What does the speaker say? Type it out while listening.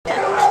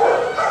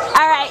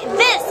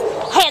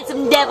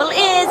devil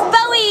is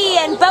Bowie,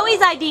 and Bowie's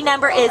ID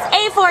number is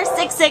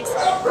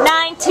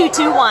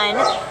A4669221,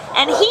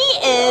 and he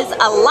is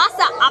a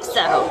Lhasa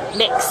Apso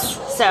mix,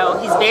 so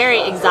he's very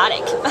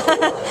exotic.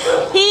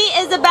 He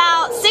is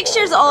about 6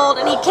 years old,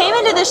 and he came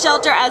into the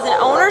shelter as an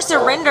owner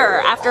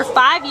surrender after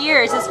 5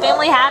 years. His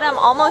family had him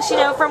almost,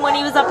 from when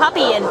he was a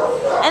puppy, and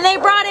they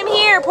brought him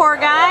here, poor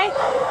guy.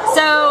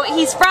 So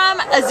he's from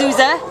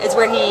Azusa, is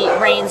where he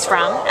reigns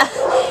from.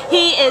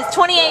 He is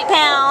 28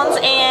 pounds,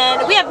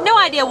 and we have no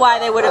idea why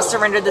they would have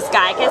surrendered this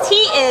guy, because he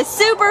is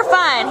super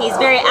fun. He's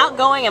very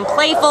outgoing and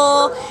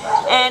playful,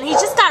 and he's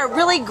just got a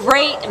really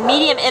great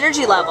medium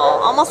energy level,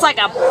 almost like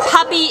a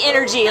puppy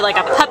energy, like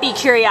a puppy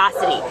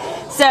curiosity.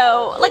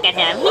 So look at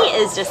him. He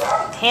is just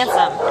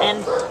handsome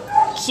and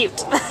cute.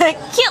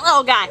 Cute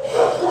little guy.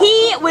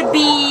 He would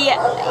be,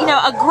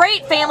 a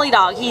great family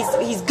dog.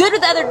 He's good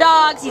with other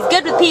dogs. He's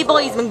good with people.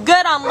 He's been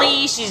good on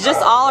leash. He's just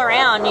all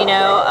around,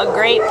 a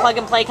great plug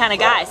and play kind of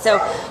guy.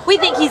 So we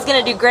think he's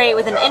going to do great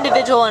with an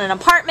individual in an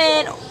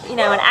apartment,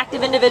 an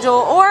active individual,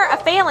 or a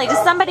family,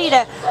 just somebody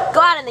to go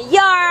out in the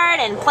yard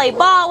and play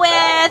ball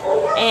with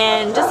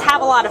and just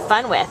have a lot of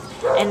fun with.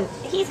 And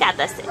he's got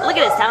this, look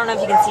at this, I don't know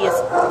if you can see his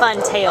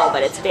fun tail,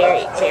 but it's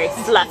very, very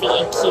fluffy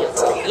and cute.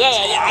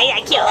 Yeah,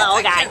 cute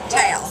little guy.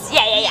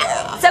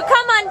 Yeah. So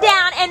come on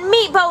down and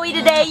meet Bowie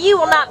today. You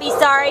will not be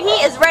sorry.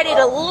 He is ready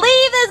to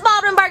leave this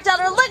Baldwin Park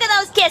shelter. Look at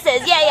those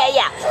kisses.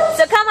 Yeah.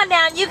 So come on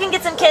down. You can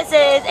get some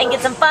kisses and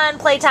get some fun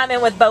playtime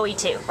in with Bowie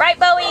too. Right,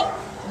 Bowie?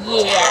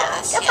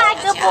 Yeah. Goodbye,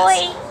 good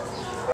boy.